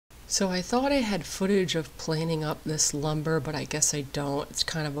So I thought I had footage of planing up this lumber, but I guess I don't. It's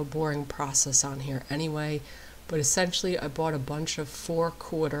kind of a boring process on here anyway. But essentially I bought a bunch of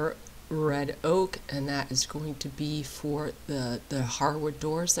 4/4 red oak, and that is going to be for the hardwood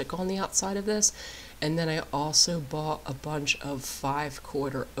doors that go on the outside of this. And then I also bought a bunch of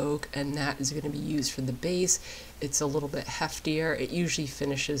 5/4 oak, and that is going to be used for the base. It's a little bit heftier. It usually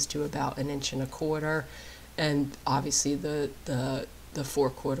finishes to about 1.25 inches, and obviously the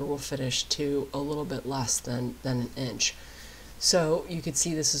 4/4 will finish to a little bit less than 1 inch. So you can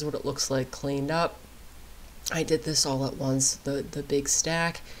see this is what it looks like cleaned up. I did this all at once, the big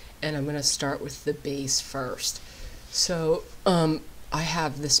stack, and I'm going to start with the base first. So I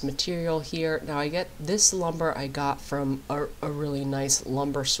have this material here. Now I get this lumber I got from a really nice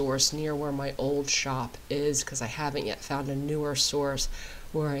lumber source near where my old shop is, because I haven't yet found a newer source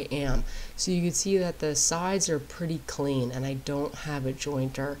where I am. So you can see that the sides are pretty clean, and I don't have a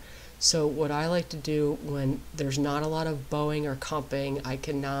jointer. So what I like to do when there's not a lot of bowing or cupping, I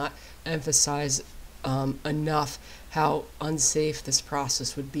cannot emphasize enough how unsafe this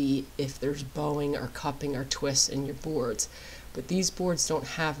process would be if there's bowing or cupping or twists in your boards. But these boards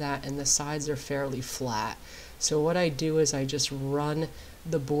don't have that, and the sides are fairly flat. So what I do is I just run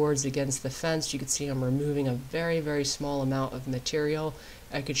the boards against the fence. You can see I'm removing a very small amount of material.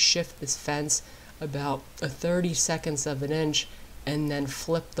 I could shift this fence about 30 seconds of 1 inch and then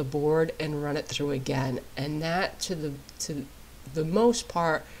flip the board and run it through again. And that to the most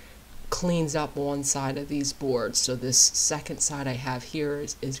part cleans up one side of these boards. So this second side I have here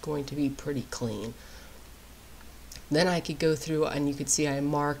is going to be pretty clean. Then I could go through, and you can see I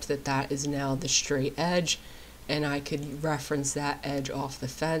marked that is now the straight edge, and I could reference that edge off the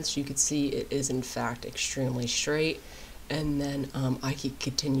fence. You could see it is in fact extremely straight, and then I could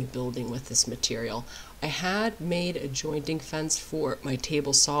continue building with this material. I had made a jointing fence for my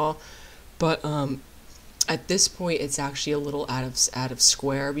table saw, but at this point it's actually a little out of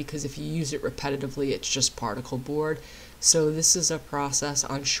square, because if you use it repetitively it's just particle board. So this is a process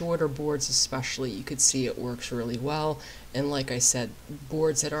on shorter boards especially. You could see it works really well, and like I said,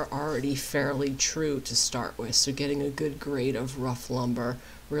 boards that are already fairly true to start with, so getting a good grade of rough lumber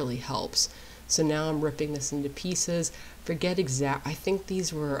really helps. So now I'm ripping this into pieces. Forget exact, I think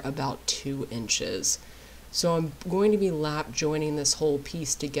these were about 2 inches. So I'm going to be lap joining this whole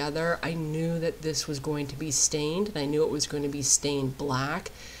piece together. I knew that this was going to be stained, and I knew it was going to be stained black.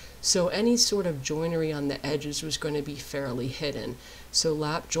 So any sort of joinery on the edges was going to be fairly hidden. So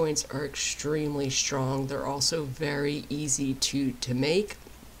lap joints are extremely strong. They're also very easy to make.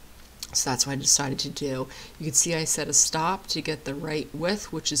 So that's what I decided to do. You can see I set a stop to get the right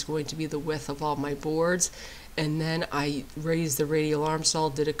width, which is going to be the width of all my boards. And then I raised the radial arm saw,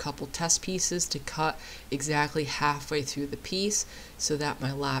 did a couple test pieces to cut exactly halfway through the piece so that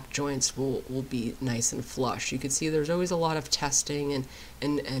my lap joints will be nice and flush. You can see there's always a lot of testing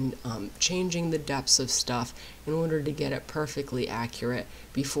and changing the depths of stuff in order to get it perfectly accurate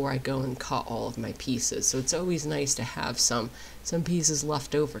before I go and cut all of my pieces. So it's always nice to have some pieces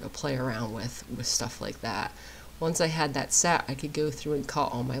left over to play around with stuff like that. Once I had that set, I could go through and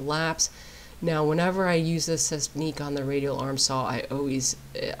cut all my laps. Now, whenever I use this technique on the radial arm saw, I always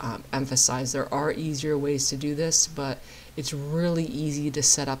emphasize there are easier ways to do this, but it's really easy to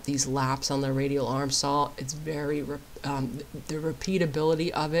set up these laps on the radial arm saw. It's very, the repeatability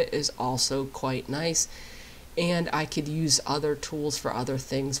of it is also quite nice, and I could use other tools for other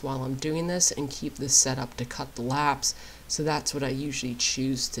things while I'm doing this and keep this set up to cut the laps, so that's what I usually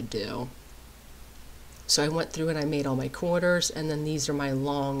choose to do. So I went through and I made all my corners, and then these are my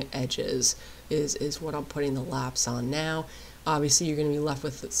long edges is what I'm putting the laps on now. Obviously you're going to be left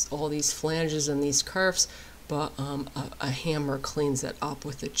with all these flanges and these curves, but a hammer cleans it up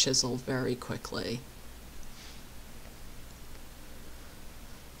with a chisel very quickly.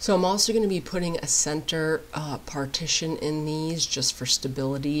 So I'm also going to be putting a center partition in these just for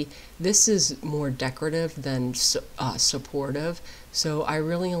stability. This is more decorative than supportive, so I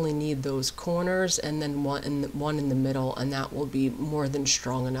really only need those corners and then one in the middle, and that will be more than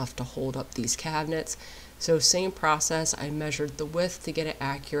strong enough to hold up these cabinets. So same process, I measured the width to get it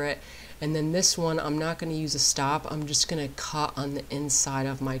accurate, and then this one I'm not going to use a stop, I'm just going to cut on the inside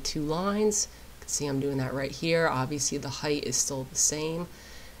of my 2 lines. You can see I'm doing that right here. Obviously the height is still the same.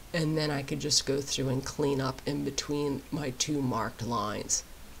 And then I could just go through and clean up in between my 2 marked lines.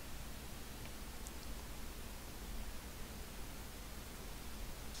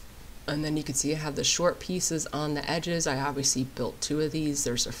 And then you can see I have the short pieces on the edges. I obviously built 2 of these.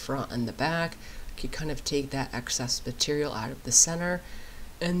 There's a front and the back. I could kind of take that excess material out of the center,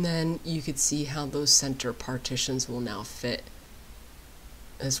 and then you could see how those center partitions will now fit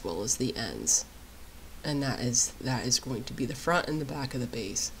as well as the ends. And that is going to be the front and the back of the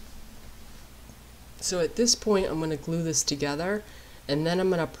base. So at this point I'm going to glue this together, and then I'm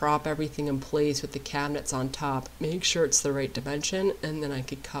going to prop everything in place with the cabinets on top, make sure it's the right dimension, and then I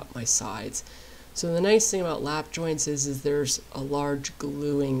could cut my sides. So the nice thing about lap joints is there's a large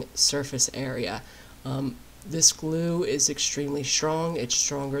gluing surface area. This glue is extremely strong, it's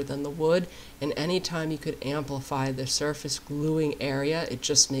stronger than the wood, and anytime you could amplify the surface gluing area, it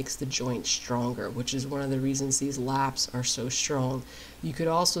just makes the joint stronger, which is one of the reasons these laps are so strong. You could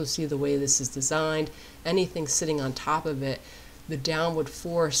also see the way this is designed, anything sitting on top of it, the downward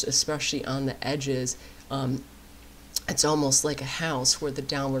force, especially on the edges, it's almost like a house where the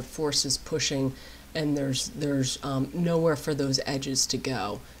downward force is pushing, and there's nowhere for those edges to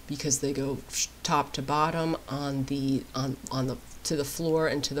go, because they go top to bottom on the to the floor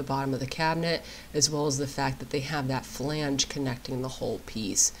and to the bottom of the cabinet, as well as the fact that they have that flange connecting the whole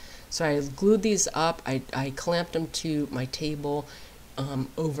piece. So I glued these up, I clamped them to my table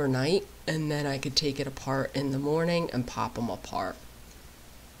overnight, and then I could take it apart in the morning and pop them apart.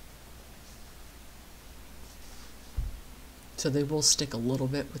 So they will stick a little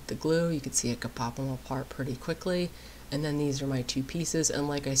bit with the glue. You can see I could pop them apart pretty quickly. And then these are my two pieces. And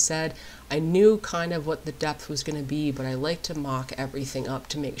like I said, I knew kind of what the depth was going to be, but I like to mock everything up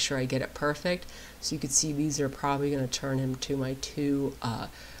to make sure I get it perfect. So you can see these are probably going to turn into my two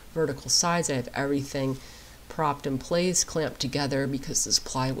vertical sides. I have everything propped in place, clamped together, because this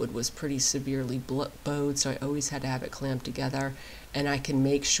plywood was pretty severely bowed, so I always had to have it clamped together. And I can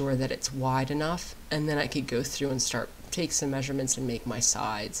make sure that it's wide enough, and then I could go through and take some measurements and make my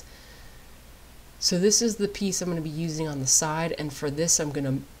sides. So this is the piece I'm going to be using on the side, and for this I'm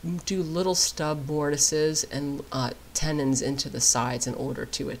going to do little stub mortises and tenons into the sides in order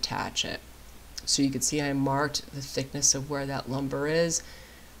to attach it. So you can see I marked the thickness of where that lumber is.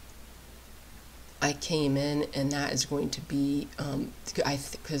 I came in, and that is going to be,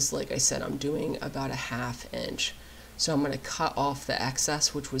 because like I said, I'm doing about a 1/2 inch. So I'm going to cut off the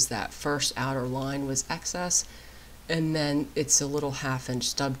excess, which was that first outer line was excess, and then it's a little 1/2 inch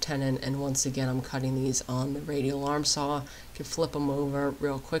stub tenon, and once again I'm cutting these on the radial arm saw. You can flip them over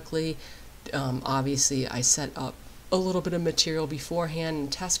real quickly. Obviously I set up a little bit of material beforehand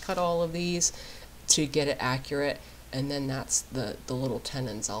and test cut all of these to get it accurate, and then that's the little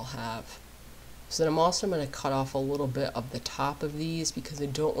tenons I'll have. So then I'm also going to cut off a little bit of the top of these, because I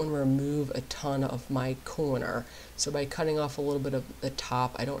don't want to remove a ton of my corner. So by cutting off a little bit of the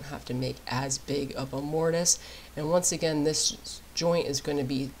top, I don't have to make as big of a mortise. And once again, this joint is going to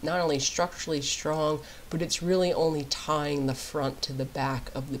be not only structurally strong, but it's really only tying the front to the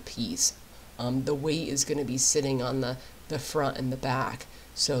back of the piece. The weight is going to be sitting on the front and the back.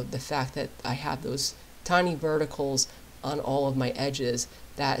 So the fact that I have those tiny verticals on all of my edges,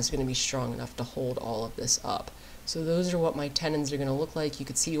 that is going to be strong enough to hold all of this up. So those are what my tenons are going to look like. You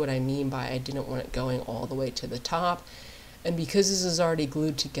could see what I mean by I didn't want it going all the way to the top. And because this is already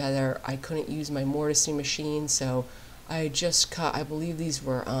glued together, I couldn't use my mortising machine, so I just cut, I believe these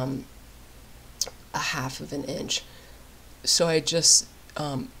were a 1/2 inch. So I just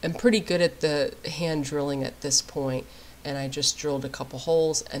am pretty good at the hand drilling at this point, and I just drilled a couple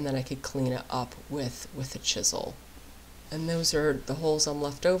holes, and then I could clean it up with a chisel. And those are the holes I'm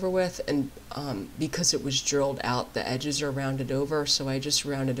left over with, and because it was drilled out, the edges are rounded over, so I just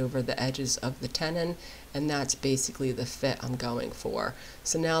rounded over the edges of the tenon, and that's basically the fit I'm going for.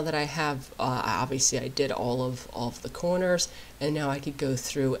 So now that I have, obviously I did all of the corners, and now I could go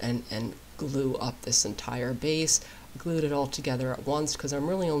through and glue up this entire base. I glued it all together at once, because I'm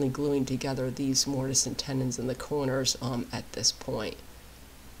really only gluing together these mortise and tenons in the corners at this point.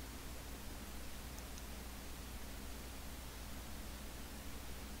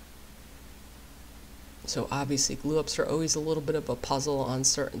 So obviously glue-ups are always a little bit of a puzzle on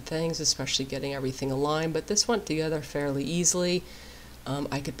certain things, especially getting everything aligned, but this went together fairly easily.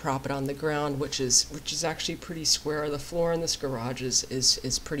 I could prop it on the ground, which is actually pretty square. The floor in this garage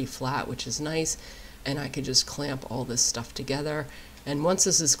is pretty flat, which is nice, and I could just clamp all this stuff together. And once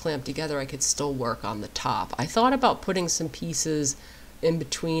this is clamped together, I could still work on the top. I thought about putting some pieces in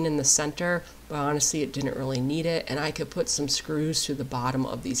between in the center, but honestly it didn't really need it, and I could put some screws to the bottom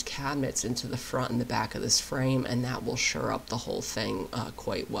of these cabinets into the front and the back of this frame, and that will shore up the whole thing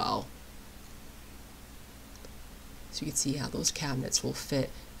quite well. So you can see how those cabinets will fit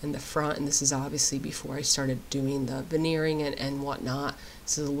in the front, and this is obviously before I started doing the veneering and whatnot.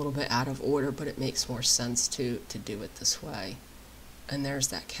 This is a little bit out of order, but it makes more sense to do it this way. And there's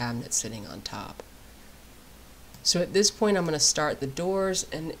that cabinet sitting on top. So at this point I'm going to start the doors,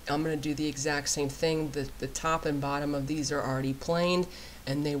 and I'm going to do the exact same thing. The top and bottom of these are already planed,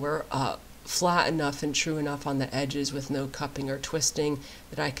 and they were flat enough and true enough on the edges with no cupping or twisting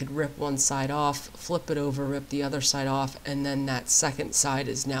that I could rip one side off, flip it over, rip the other side off, and then that second side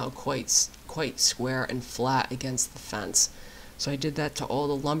is now quite square and flat against the fence. So I did that to all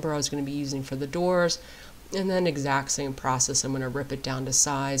the lumber I was going to be using for the doors, and then exact same process. I'm going to rip it down to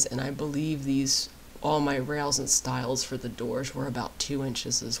size, and I believe all my rails and stiles for the doors were about 2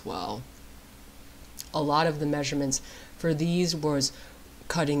 inches as well. A lot of the measurements for these was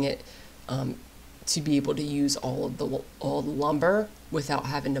cutting it to be able to use all the lumber without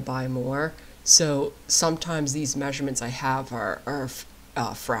having to buy more. So sometimes these measurements I have are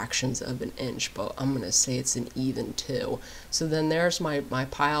fractions of an inch, but I'm going to say it's an even 2. So then there's my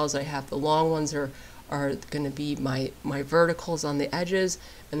piles. I have the long ones are going to be my verticals on the edges,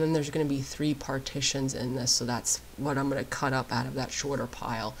 and then there's going to be 3 partitions in this, so that's what I'm going to cut up out of that shorter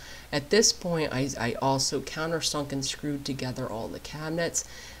pile. At this point I also countersunk and screwed together all the cabinets,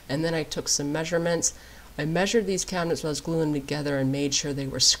 and then I took some measurements. I measured these cabinets when I was gluing them together and made sure they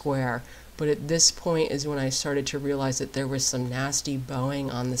were square, but at this point is when I started to realize that there was some nasty bowing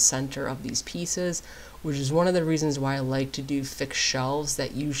on the center of these pieces, which is one of the reasons why I like to do fixed shelves.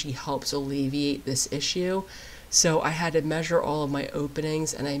 That usually helps alleviate this issue. So I had to measure all of my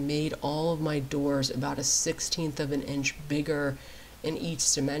openings, and I made all of my doors about a 1/16 of an inch bigger in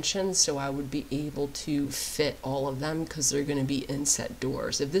each dimension, so I would be able to fit all of them because they're going to be inset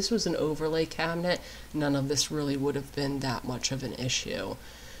doors. If this was an overlay cabinet, none of this really would have been that much of an issue.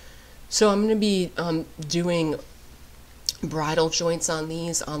 So I'm going to be doing bridle joints on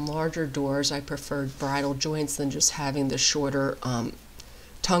these. On larger doors I preferred bridle joints than just having the shorter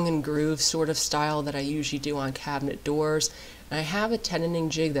tongue and groove sort of style that I usually do on cabinet doors. And I have a tenoning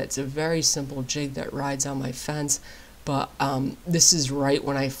jig that's a very simple jig that rides on my fence, but this is right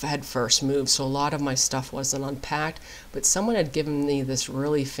when I had first moved, so a lot of my stuff wasn't unpacked, but someone had given me this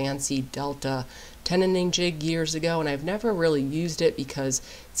really fancy Delta tenoning jig years ago, and I've never really used it because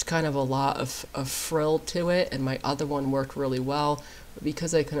it's kind of a lot of frill to it, and my other one worked really well. But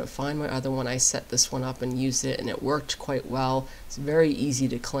because I couldn't find my other one, I set this one up and used it, and it worked quite well. It's very easy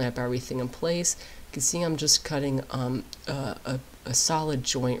to clamp everything in place. You can see I'm just cutting a solid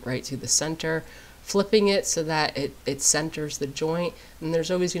joint right through the center, flipping it so that it centers the joint, and there's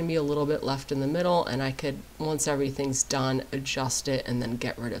always going to be a little bit left in the middle, and I could, once everything's done, adjust it and then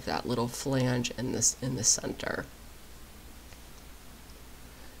get rid of that little flange in the center.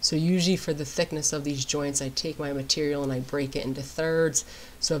 So usually for the thickness of these joints, I take my material and I break it into thirds.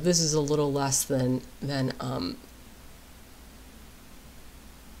 So if this is a little less than an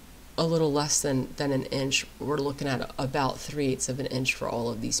inch, we're looking at about 3/8 of an inch for all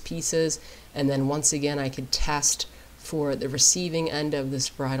of these pieces. And then once again I could test for the receiving end of this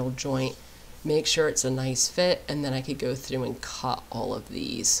bridle joint, make sure it's a nice fit, and then I could go through and cut all of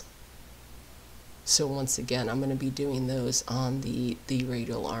these. So once again I'm going to be doing those on the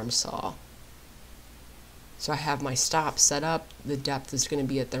radial arm saw. So I have my stop set up, the depth is going to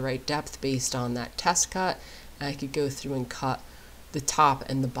be at the right depth based on that test cut, and I could go through and cut the top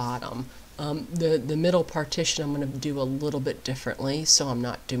and the bottom. The middle partition I'm going to do a little bit differently, so I'm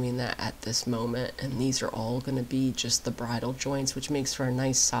not doing that at this moment, and these are all going to be just the bridle joints, which makes for a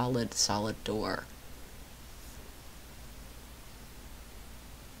nice solid door.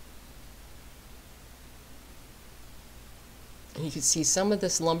 And you can see some of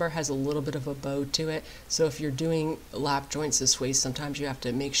this lumber has a little bit of a bow to it, so if you're doing lap joints this way, sometimes you have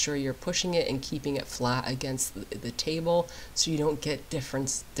to make sure you're pushing it and keeping it flat against the table so you don't get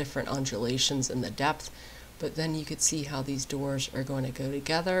different undulations in the depth. But then you could see how these doors are going to go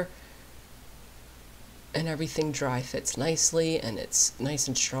together, and everything dry fits nicely, and it's nice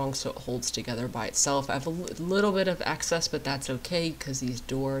and strong so it holds together by itself. I have a little bit of excess, but that's okay because these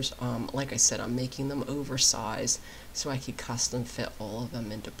doors, like I said, I'm making them oversized so I could custom fit all of them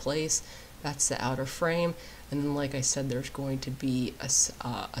into place. That's the outer frame, and then like I said, there's going to be a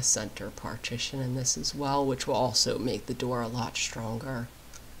center partition in this as well, which will also make the door a lot stronger.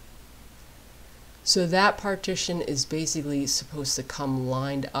 So that partition is basically supposed to come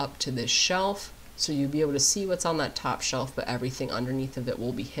lined up to this shelf, so you'll be able to see what's on that top shelf, but everything underneath of it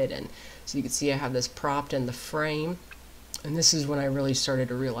will be hidden. So you can see I have this propped in the frame, and this is when I really started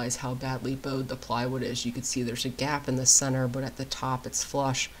to realize how badly bowed the plywood is. You can see there's a gap in the center, but at the top it's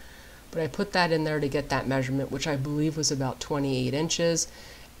flush. But I put that in there to get that measurement, which I believe was about 28 inches.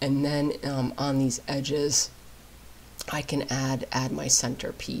 And then on these edges, I can add my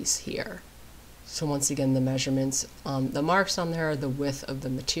center piece here. So once again, the measurements, the marks on there are the width of the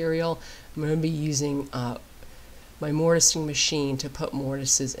material. I'm going to be using my mortising machine to put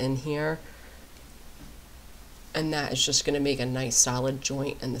mortises in here. And that is just going to make a nice solid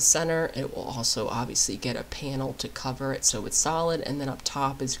joint in the center. It will also obviously get a panel to cover it so it's solid, and then up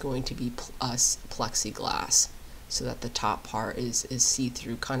top is going to be plexiglass so that the top part is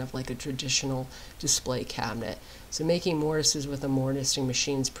see-through, kind of like a traditional display cabinet. So making mortises with a mortising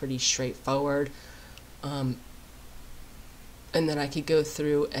machine is pretty straightforward. And then I could go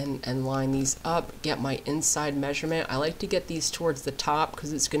through and line these up, get my inside measurement. I like to get these towards the top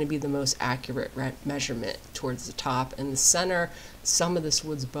because it's going to be the most accurate measurement towards the top. In the center, some of this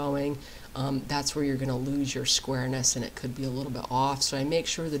wood's bowing. That's where you're going to lose your squareness and it could be a little bit off. So I make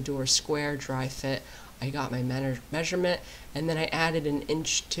sure the door is square, dry fit. I got my measurement, and then I added an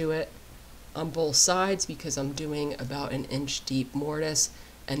inch to it on both sides because I'm doing about an inch deep mortise.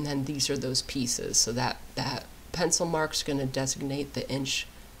 And then these are those pieces. So that pencil mark's going to designate the inch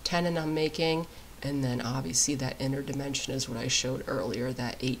tenon I'm making, and then obviously that inner dimension is what I showed earlier,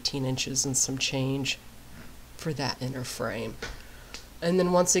 that 18 inches and some change for that inner frame. And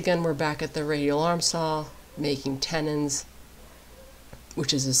then once again we're back at the radial arm saw making tenons,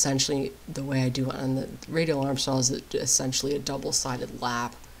 which is essentially the way I do it on the radial arm saw, is essentially a double-sided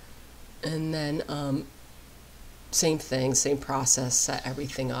lap. And then same thing, same process, set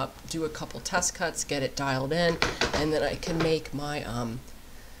everything up, do a couple test cuts, get it dialed in, and then I can make my,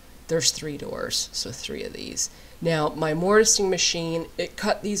 there's 3 doors, so 3 of these. Now, my mortising machine, it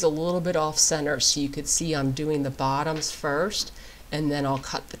cut these a little bit off center, so you could see I'm doing the bottoms first, and then I'll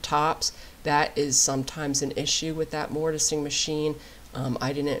cut the tops. That is sometimes an issue with that mortising machine.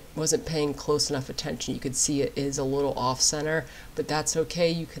 I wasn't paying close enough attention. You could see it is a little off center, but that's okay.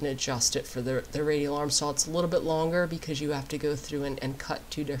 You can adjust it for the radial arm saw. It's a little bit longer because you have to go through and cut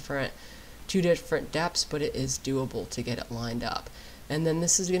two different depths, but it is doable to get it lined up. And then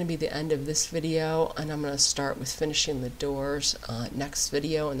this is going to be the end of this video, and I'm going to start with finishing the doors next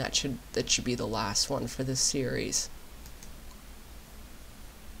video, and that should be the last one for this series.